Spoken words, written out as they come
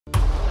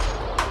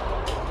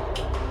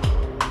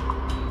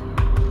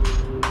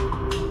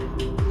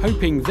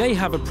Hoping they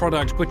have a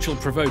product which will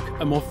provoke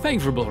a more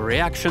favourable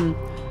reaction,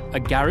 are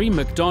Gary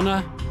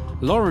McDonagh,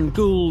 Lauren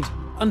Gould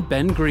and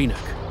Ben Greenak.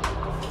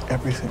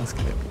 Everything's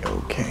gonna be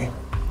okay.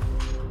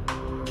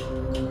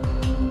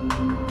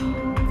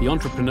 The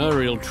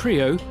entrepreneurial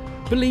trio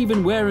believe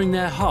in wearing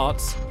their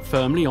hearts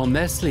firmly on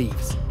their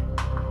sleeves.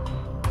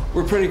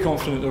 We're pretty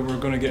confident that we're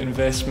going to get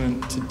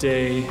investment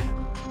today.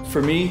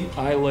 For me,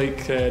 I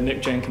like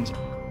Nick Jenkins.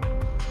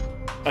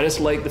 I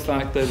just like the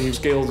fact that he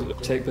scaled a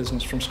tech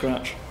business from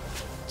scratch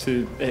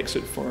to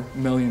exit for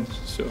millions.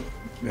 So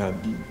Yeah,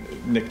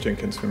 Nick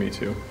Jenkins for me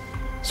too.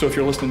 So if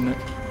you're listening, Nick.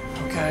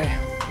 Okay,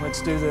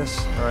 let's do this.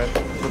 All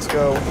right, let's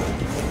go.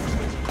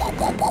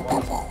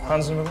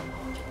 Hands in the middle.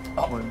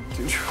 Up. 1,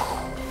 2.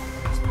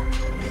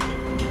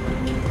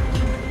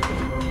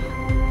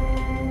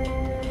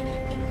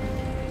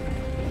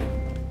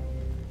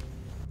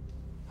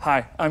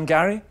 Hi, I'm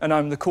Gary, and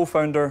I'm the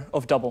co-founder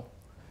of Double.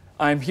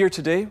 I'm here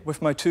today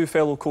with my two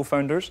fellow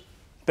co-founders,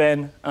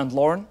 Ben and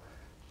Lauren,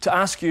 to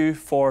ask you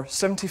for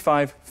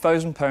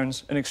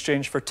 £75,000 in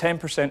exchange for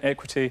 10%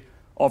 equity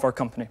of our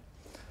company.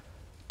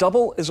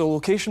 Double is a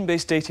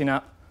location-based dating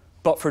app,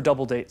 but for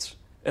double dates.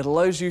 It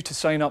allows you to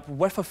sign up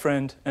with a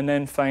friend and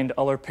then find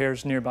other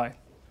pairs nearby.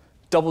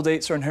 Double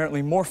dates are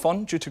inherently more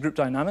fun due to group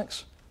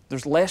dynamics,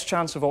 there's less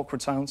chance of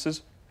awkward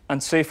silences,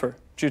 and safer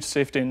due to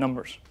safety in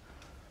numbers.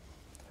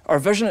 Our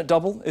vision at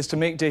Double is to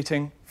make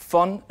dating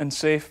fun and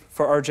safe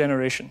for our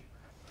generation.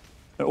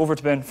 Now over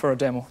to Ben for a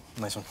demo.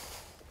 Nice one.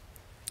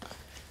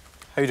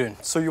 How you doing?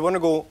 So you want to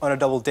go on a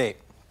double date,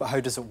 but how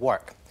does it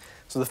work?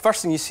 So the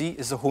first thing you see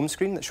is the home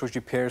screen that shows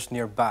you pairs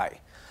nearby.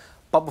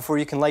 But before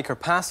you can like or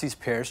pass these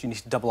pairs, you need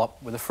to double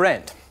up with a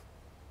friend.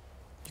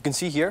 You can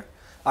see here,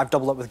 I've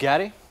doubled up with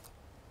Gary.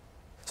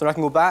 So now I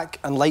can go back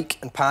and like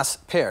and pass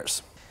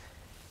pairs.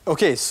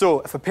 Okay,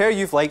 so if a pair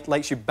you've liked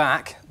likes you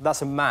back,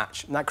 that's a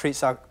match, and that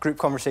creates a group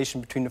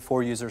conversation between the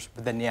 4 users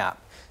within the app.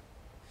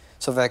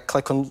 So if I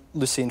click on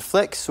Lucy and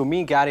Flick, so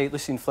me, Gary,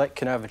 Lucy and Flick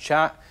can have a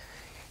chat,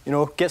 you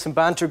know, get some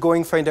banter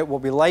going, find out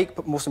what we like,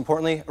 but most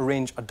importantly,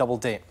 arrange a double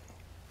date.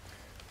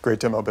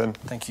 Great demo, Ben.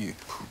 Thank you.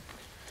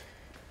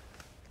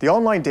 The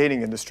online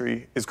dating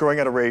industry is growing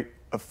at a rate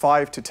of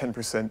 5 to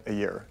 10% a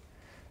year.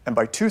 And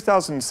by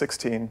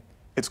 2016,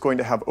 it's going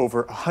to have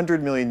over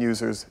 100 million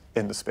users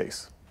in the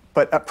space.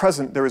 But at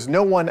present, there is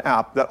no one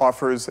app that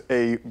offers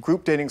a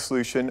group dating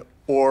solution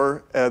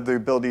or the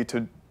ability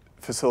to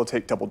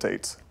facilitate double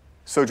dates.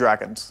 So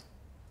Dragons,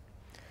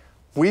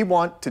 we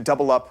want to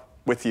double up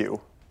with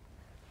you.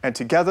 And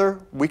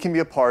together, we can be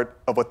a part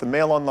of what the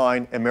Mail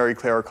Online and Mary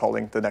Claire are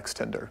calling the next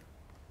Tinder.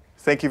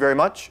 Thank you very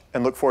much,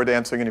 and look forward to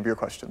answering any of your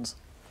questions.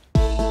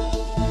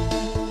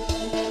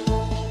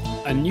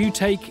 A new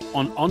take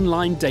on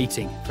online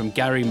dating from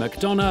Gary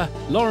McDonagh,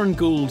 Lauren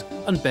Gould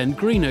and Ben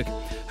Greenak,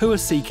 who are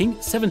seeking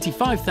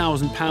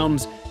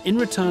 £75,000 in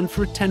return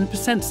for a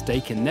 10%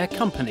 stake in their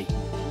company.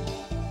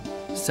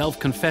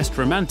 Self-confessed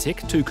romantic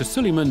Tuka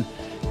Suleiman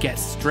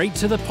gets straight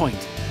to the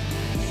point.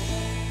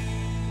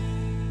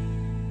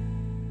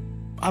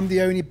 I'm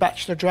the only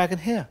bachelor dragon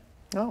here.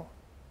 Oh.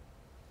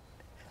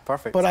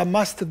 Perfect. But I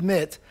must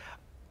admit,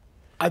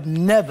 I've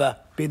never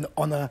been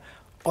on an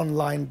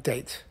online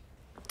date.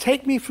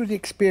 Take me through the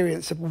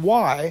experience of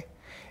why,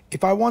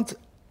 if I want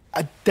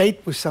a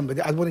date with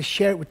somebody, I'd want to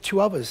share it with 2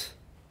 others.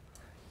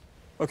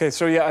 Okay,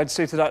 so yeah, I'd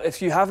say to that,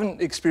 if you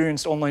haven't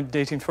experienced online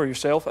dating for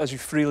yourself, as you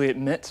freely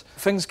admit,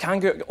 things can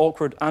get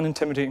awkward and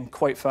intimidating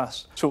quite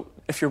fast. So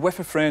if you're with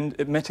a friend,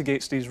 it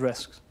mitigates these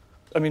risks.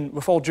 I mean,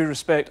 with all due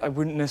respect, I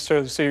wouldn't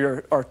necessarily say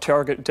you're our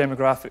target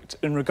demographic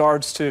in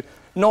regards to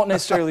not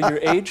necessarily your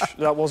age.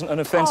 That wasn't an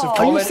offensive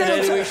comment in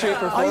any way,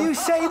 shape, or form. Are you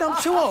saying I'm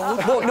too old?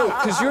 Well, no,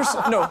 because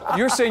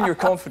you're saying you're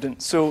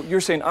confident. So you're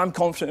saying I'm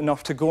confident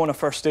enough to go on a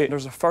first date.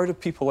 There's a third of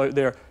people out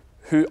there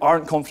who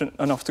aren't confident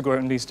enough to go out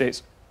on these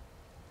dates.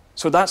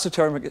 So that's the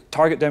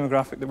target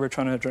demographic that we're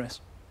trying to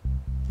address.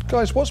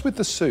 Guys, what's with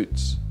the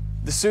suits?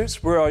 The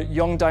suits, we're a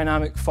young,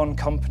 dynamic, fun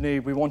company.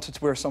 We wanted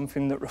to wear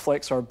something that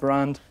reflects our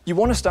brand. You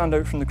want to stand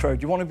out from the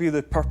crowd. You want to be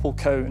the purple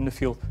cow in the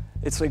field.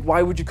 It's like,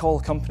 why would you call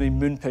a company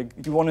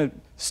Moonpig? You want to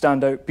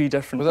stand out, be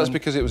different. Well, that's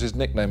because it was his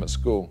nickname at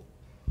school.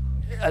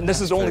 And this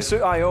is the only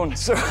suit I own,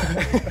 so...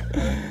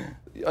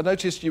 I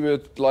noticed you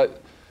were, like,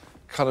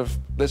 kind of,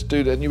 let's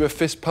do that, and you were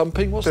fist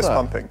pumping. What's that? Fist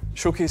pumping.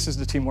 Showcases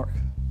the teamwork.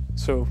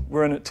 So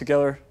we're in it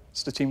together.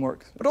 It's the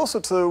teamwork. But also,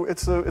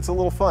 it's a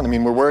little fun. I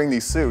mean, we're wearing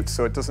these suits,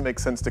 so it doesn't make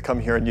sense to come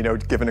here and, you know,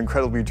 give an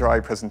incredibly dry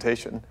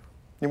presentation.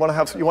 You want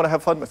to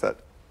have fun with it.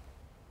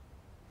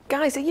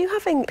 Guys, are you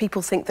having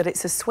people think that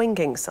it's a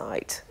swinging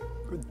site?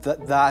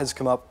 That has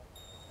come up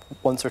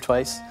once or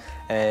twice.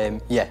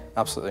 Yeah,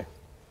 absolutely.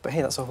 But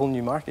hey, that's a whole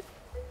new market.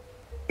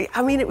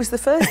 I mean, it was the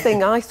first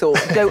thing I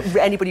thought. Don't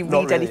anybody read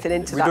really. anything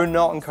into that. We do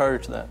not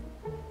encourage that.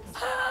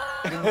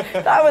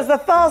 That was the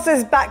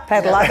fastest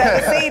backpedal I've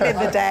ever seen in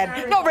the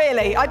den. Not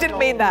really, I didn't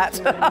mean that.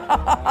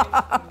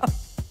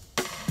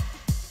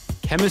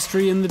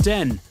 Chemistry in the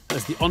den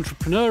as the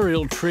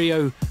entrepreneurial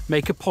trio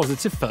make a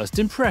positive first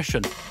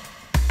impression.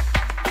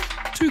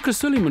 Tuka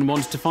Suleiman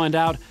wants to find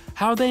out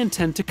how they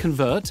intend to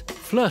convert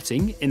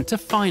flirting into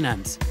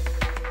finance.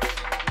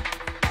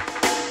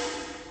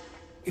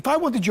 If I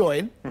want to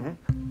join,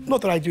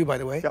 not that I do, by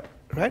the way,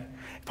 right?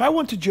 If I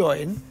want to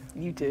join...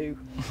 You do.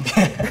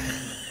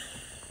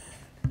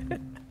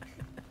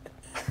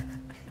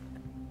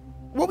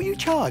 What will you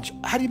charge?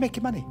 How do you make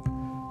your money?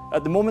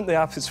 At the moment, the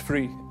app is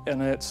free,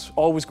 and it's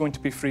always going to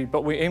be free,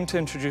 but we aim to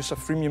introduce a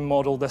freemium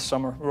model this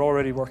summer. We're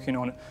already working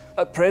on it.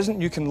 At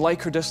present, you can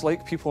like or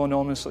dislike people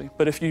anonymously,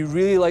 but if you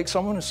really like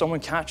someone, if someone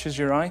catches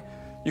your eye,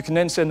 you can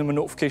then send them a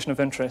notification of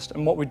interest,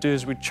 and what we do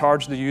is we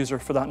charge the user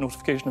for that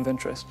notification of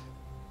interest.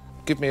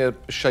 Give me a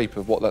shape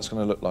of what that's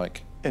going to look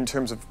like. In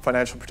terms of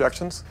financial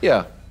projections?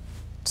 Yeah.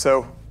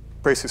 So,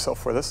 brace yourself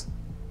for this.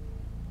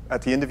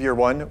 At the end of year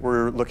one,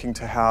 we're looking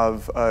to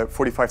have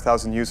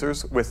 45,000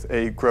 users with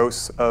a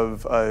gross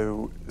of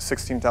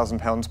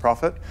 £16,000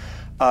 profit,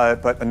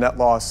 but a net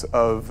loss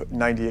of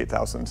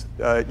 98,000.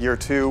 Year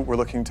two, we're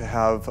looking to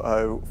have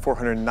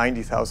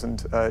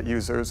 490,000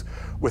 users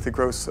with a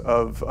gross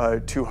of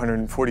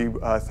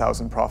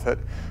 240,000 profit,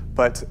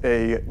 but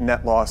a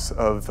net loss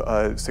of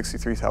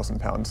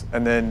 £63,000.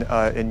 And then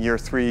in year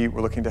three,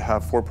 we're looking to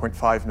have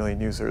 4.5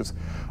 million users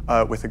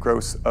with a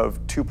gross of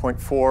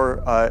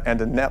 2.4 and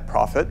a net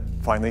profit,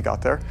 finally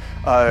got there,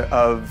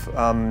 of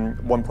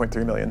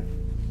 1.3 million.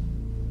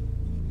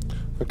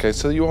 Okay,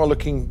 so you are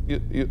looking,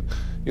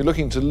 you're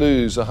looking to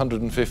lose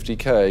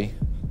 150k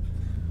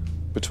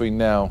between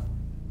now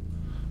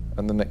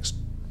and the next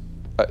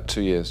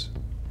 2 years?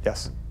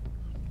 Yes.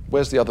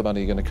 Where's the other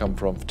money going to come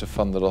from to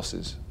fund the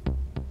losses?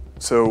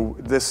 So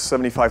this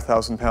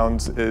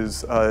 £75,000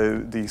 is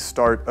the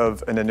start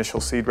of an initial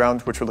seed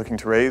round, which we're looking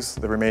to raise.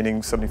 The remaining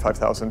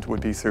 £75,000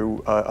 would be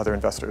through other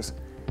investors.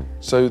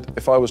 So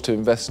if I was to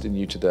invest in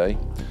you today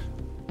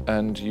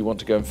and you want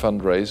to go and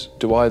fundraise,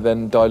 do I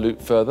then dilute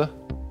further?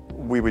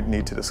 We would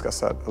need to discuss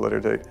that at a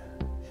later date.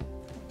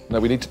 No,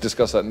 we need to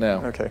discuss that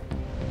now. Okay.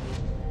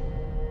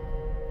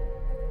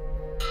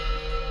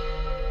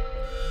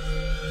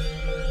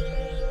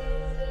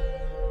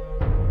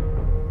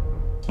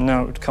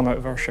 No, it would come out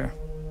of our share.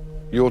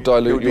 You'll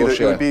dilute your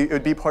share? It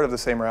would be part of the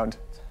same round.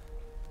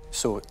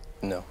 So,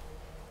 no.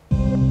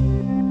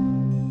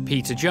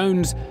 Peter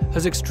Jones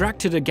has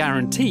extracted a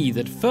guarantee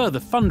that further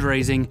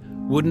fundraising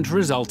wouldn't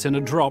result in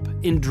a drop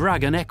in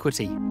Dragon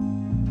equity.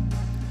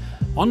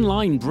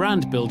 Online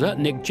brand builder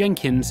Nick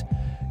Jenkins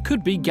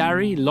could be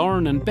Gary,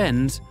 Lauren and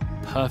Ben's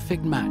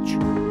perfect match.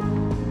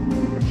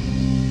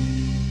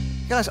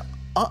 Guys,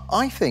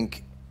 I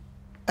think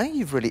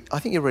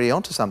you're really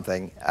onto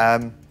something.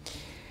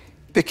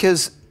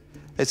 Because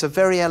it's a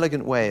very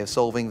elegant way of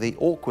solving the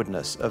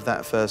awkwardness of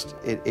that first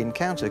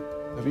encounter.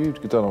 Have you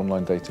done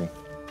online dating?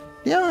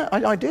 Yeah,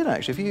 I did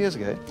actually, a few years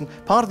ago.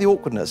 Part of the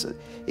awkwardness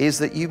is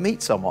that you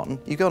meet someone,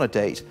 you go on a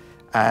date,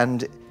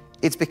 and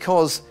it's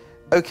because,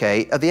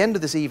 okay, at the end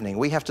of this evening,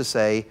 we have to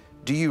say,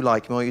 do you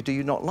like me or do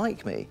you not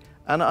like me?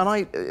 And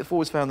I've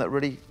always found that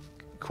really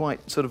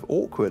quite sort of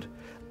awkward.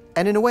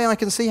 And in a way, I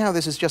can see how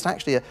this is just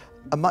actually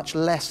a much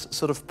less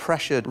sort of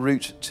pressured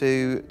route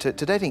to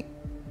dating.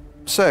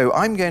 So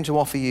I'm going to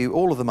offer you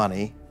all of the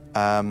money,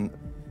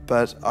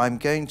 but I'm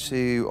going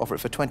to offer it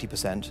for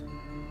 20%.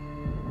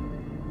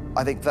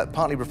 I think that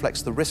partly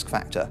reflects the risk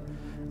factor,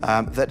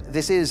 that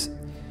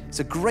it's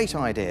a great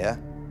idea,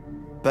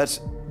 but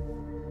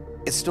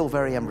it's still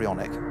very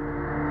embryonic.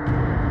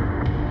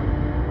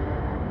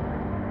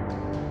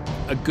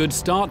 A good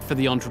start for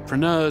the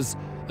entrepreneurs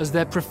as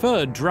their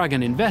preferred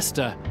Dragon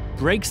investor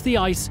breaks the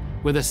ice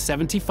with a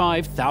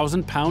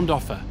 £75,000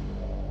 offer,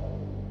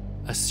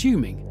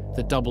 assuming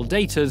the double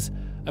daters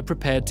are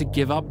prepared to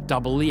give up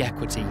double the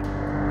equity.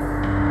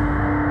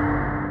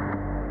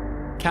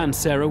 Can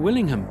Sarah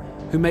Willingham,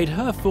 who made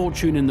her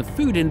fortune in the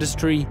food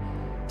industry,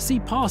 see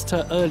past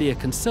her earlier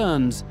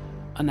concerns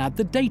and add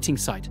the dating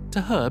site to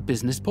her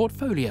business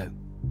portfolio?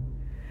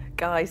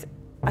 Guys,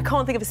 I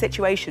can't think of a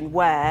situation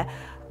where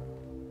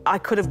I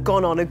could have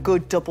gone on a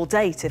good double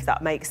date, if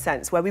that makes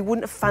sense, where we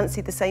wouldn't have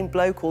fancied the same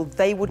bloke or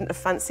they wouldn't have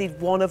fancied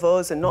one of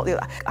us and not the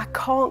other. I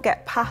can't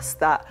get past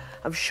that.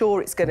 I'm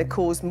sure it's going to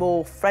cause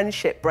more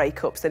friendship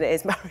breakups than it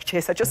is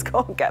marriages. I just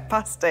can't get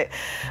past it.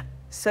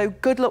 So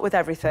good luck with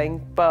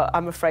everything, but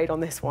I'm afraid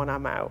on this one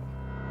I'm out.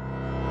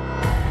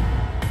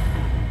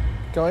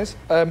 Guys,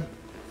 I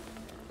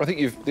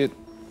think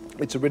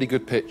it's a really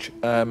good pitch,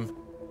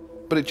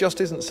 but it just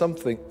isn't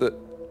something that,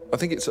 I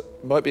think it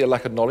might be a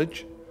lack of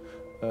knowledge.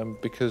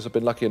 Because I've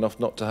been lucky enough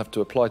not to have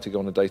to apply to go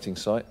on a dating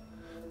site.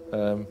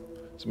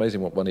 It's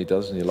amazing what money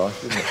does in your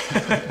life,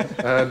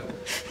 isn't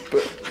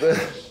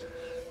it?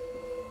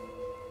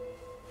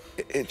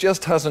 It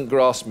just hasn't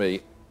grasped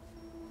me.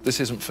 This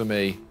isn't for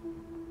me.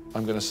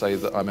 I'm going to say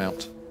that I'm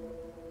out.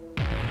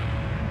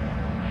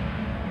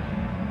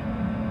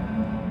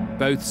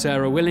 Both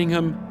Sarah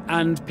Willingham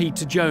and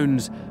Peter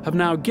Jones have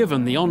now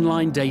given the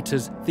online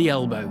daters the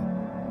elbow.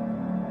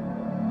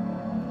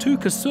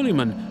 Tuka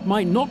Suleiman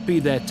might not be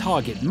their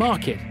target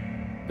market,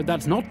 but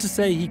that's not to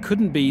say he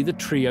couldn't be the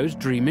trio's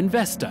dream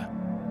investor.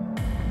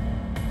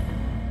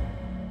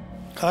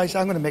 Guys,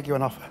 I'm going to make you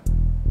an offer.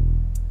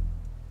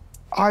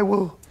 I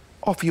will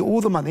offer you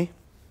all the money,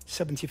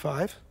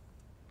 75,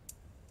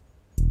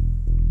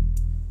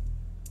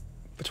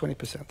 for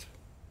 20%.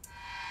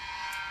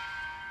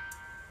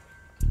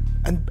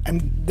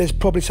 And there's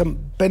probably some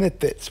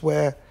benefits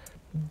where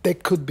there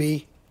could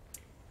be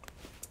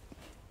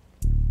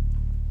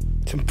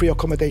some free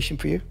accommodation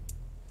for you.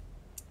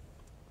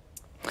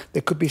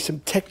 There could be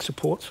some tech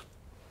support,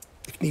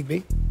 if need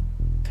be.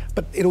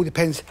 But it all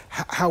depends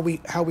how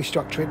we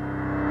structure it.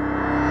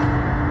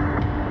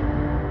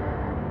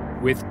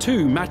 With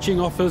 2 matching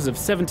offers of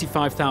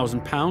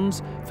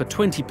 £75,000 for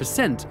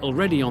 20%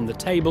 already on the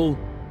table,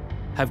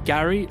 have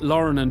Gary,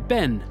 Lauren and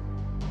Ben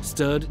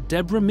stirred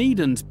Deborah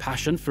Meaden's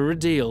passion for a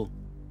deal?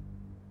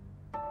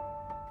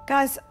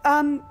 Guys,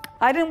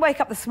 I didn't wake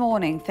up this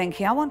morning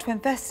thinking I want to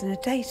invest in a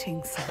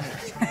dating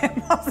site.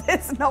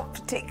 It's not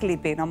particularly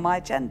been on my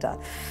agenda.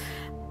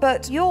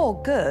 But you're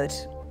good.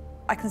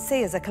 I can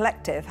see as a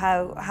collective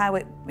how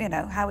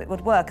it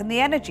would work, and the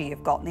energy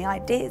you've got and the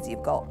ideas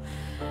you've got.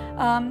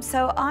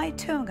 So I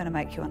too am going to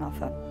make you an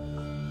offer.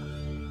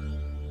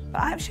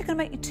 But I'm actually going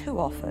to make you 2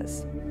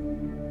 offers.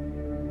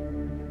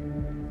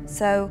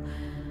 So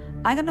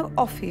I'm going to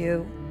offer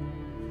you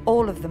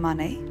all of the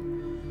money,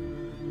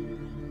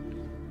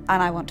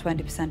 and I want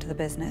 20% of the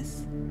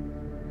business.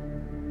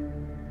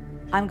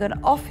 I'm going to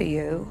offer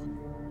you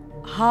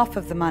half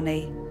of the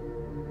money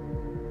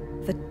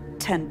for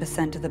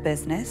 10% of the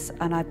business,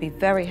 and I'd be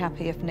very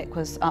happy if Nick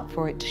was up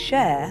for it to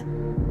share.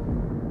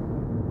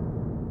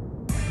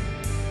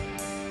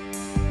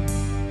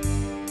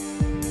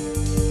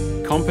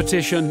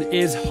 Competition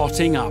is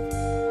hotting up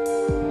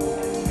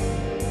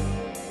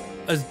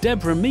as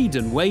Deborah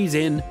Meaden weighs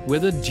in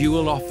with a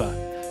dual offer: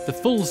 the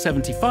full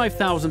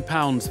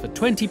 £75,000 for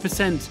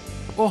 20%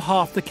 or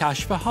half the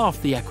cash for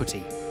half the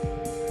equity.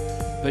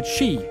 But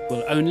she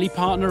will only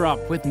partner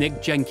up with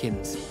Nick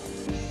Jenkins,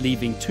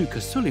 leaving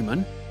Tuka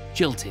Suleiman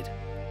jilted.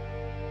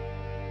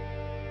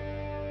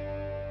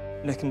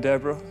 Nick and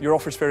Deborah, your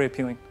offer's very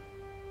appealing.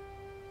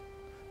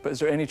 But is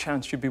there any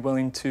chance you'd be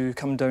willing to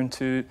come down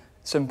to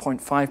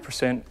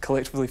 7.5%,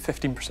 collectively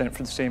 15%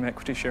 for the same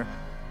equity share?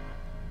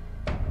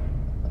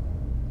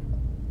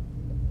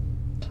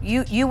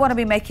 You want to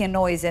be making a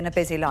noise in a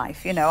busy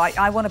life. You know,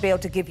 I want to be able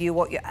to give you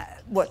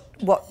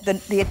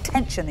the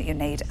attention that you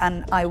need,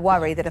 and I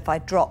worry that if I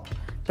drop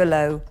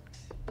below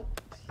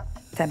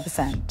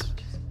 10%.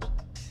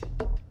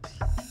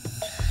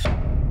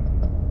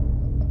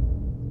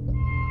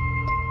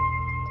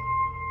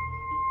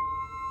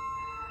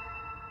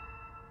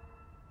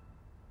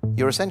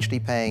 You're essentially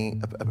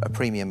paying a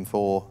premium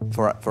for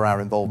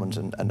our involvement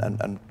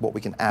and what we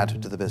can add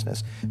to the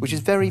business, which is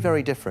very,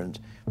 very different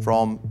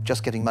from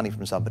just getting money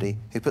from somebody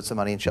who puts the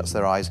money and shuts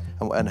their eyes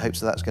and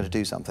hopes that that's going to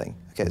do something.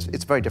 Okay,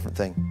 it's a very different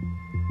thing.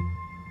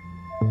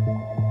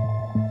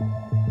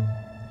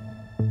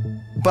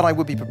 But I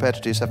would be prepared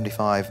to do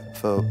 75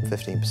 for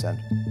 15%.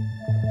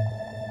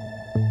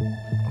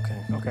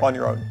 Okay. On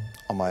your own?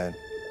 On my own.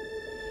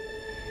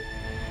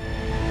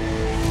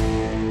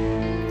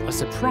 A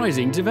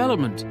surprising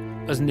development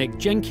as Nick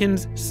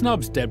Jenkins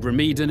snubs Deborah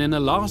Meaden in a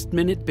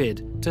last-minute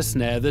bid to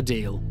snare the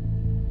deal.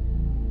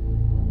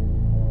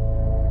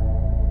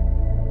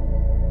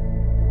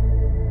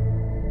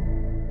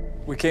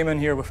 We came in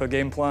here with a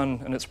game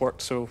plan and it's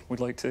worked, so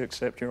we'd like to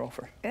accept your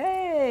offer.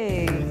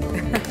 Hey!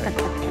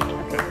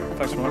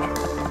 Thanks very much.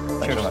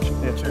 Thanks very much.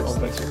 Yeah, cheers. All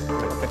the best.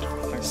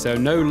 Thanks. So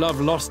no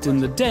love lost in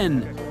the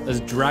den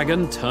as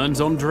dragon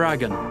turns on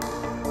dragon.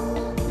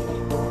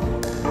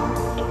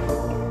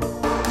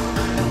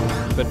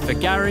 But for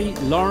Gary,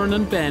 Lauren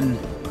and Ben,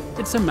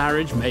 it's a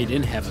marriage made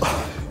in heaven.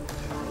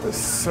 It's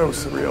so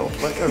surreal.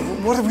 Like,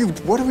 what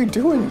are we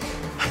doing?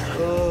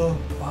 Wow.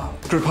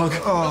 Group hug.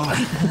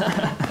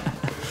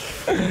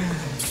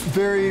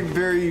 Very,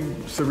 very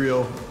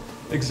surreal.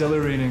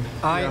 Exhilarating.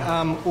 I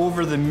am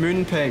over the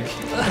moon peg.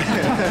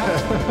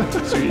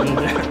 Sweet.